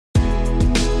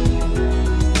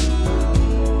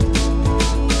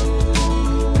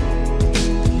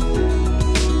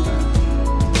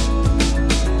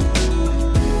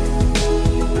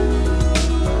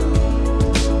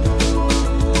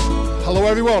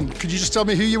everyone. Could you just tell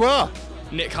me who you are?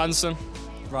 Nick Hansonn.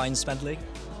 Ryan Smedley.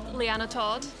 Leanne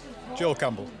Todd. Joel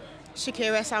Campbell.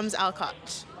 Shakira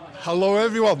Samms-Alcott. Hello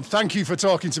everyone, thank you for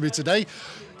talking to me today.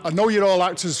 I know you're all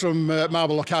actors from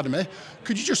Marble Academy.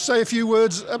 Could you just say a few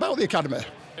words about the Academy?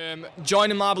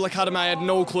 Joining Marble Academy, I had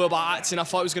no clue about acting. I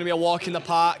thought it was going to be a walk in the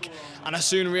park, and I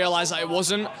soon realised that it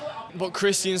wasn't. But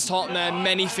Christian's taught me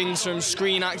many things, from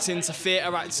screen acting to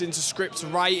theatre acting to script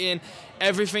writing.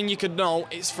 Everything you could know,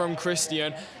 it's from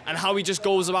Christian. And how he just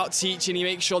goes about teaching, he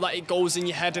makes sure that it goes in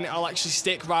your head and it'll actually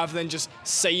stick, rather than just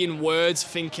saying words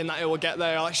thinking that it will get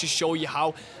there. He'll actually show you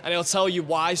how, and he'll tell you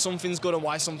why something's good and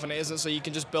why something isn't, so you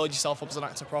can just build yourself up as an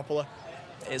actor properly.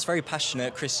 It's very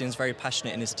passionate. Christian's very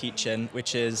passionate in his teaching,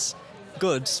 which is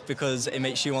good because it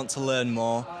makes you want to learn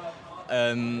more.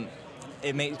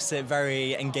 It makes it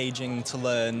very engaging to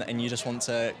learn, and you just want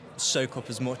to soak up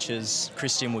as much as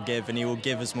Christian will give, and he will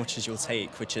give as much as you'll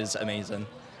take, which is amazing.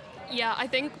 Yeah, I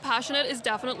think passionate is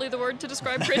definitely the word to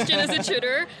describe Christian as a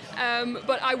tutor,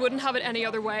 but I wouldn't have it any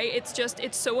other way.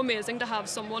 It's so amazing to have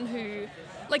someone who,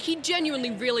 like, he genuinely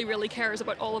really cares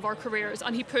about all of our careers,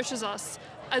 and he pushes us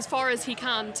as far as he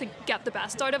can to get the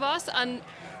best out of us. And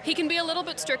he can be a little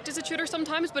bit strict as a tutor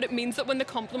sometimes, but it means that when the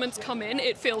compliments come in,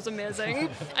 it feels amazing.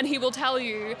 And he will tell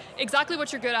you exactly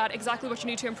what you're good at, exactly what you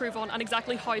need to improve on, and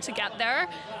exactly how to get there.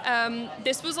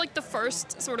 This was like the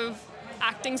first sort of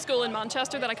acting school in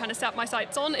Manchester that I kind of set my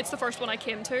sights on. It's the first one I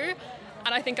came to,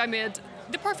 and I think I made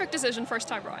the perfect decision first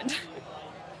time round.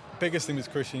 Biggest thing with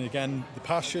Christian, again, the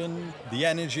passion, the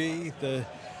energy,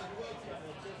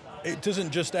 it doesn't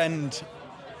just end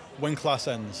when class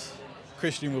ends.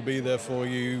 Christian will be there for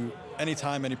you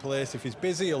anytime, any place. If he's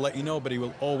busy, he'll let you know, but he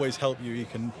will always help you. He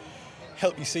can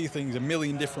help you see things a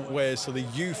million different ways so that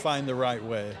you find the right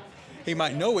way. He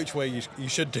might know which way you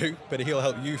should do, but he'll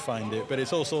help you find it. But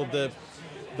it's also the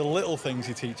little things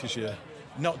he teaches you,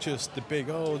 not just the big,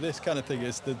 oh, this kind of thing.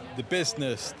 It's the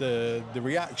business, the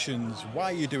reactions,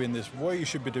 why you're doing this, why you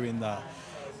should be doing that.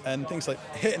 And things like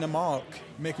hitting a mark,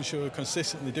 making sure you're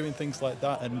consistently doing things like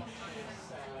that. And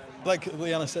like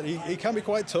Leanne said, he can be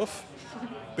quite tough,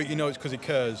 but you know it's because he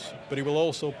cares. But he will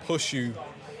also push you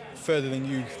further than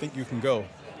you think you can go.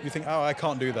 You think, oh, I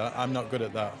can't do that, I'm not good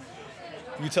at that.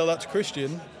 You tell that to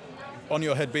Christian, on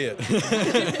your head be it.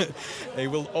 He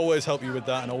will always help you with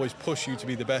that and always push you to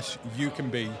be the best you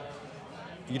can be.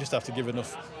 You just have to give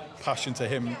enough passion to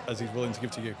him as he's willing to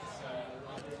give to you.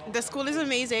 The school is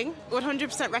amazing.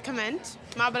 100% recommend.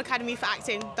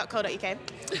 marbleacademyforacting.co.uk.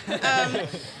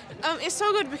 It's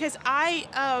so good because I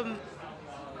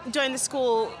joined the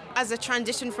school as a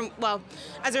transition from, well,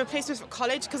 as a replacement for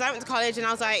college, because I went to college and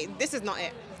I was like, this is not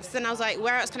it. So then I was like,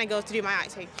 where else can I go to do my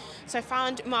acting? So I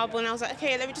found Marble and I was like,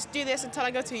 okay, let me just do this until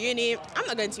I go to uni. I'm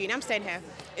not going to uni, I'm staying here.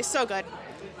 It's so good.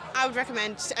 I would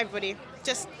recommend to everybody.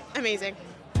 Just amazing.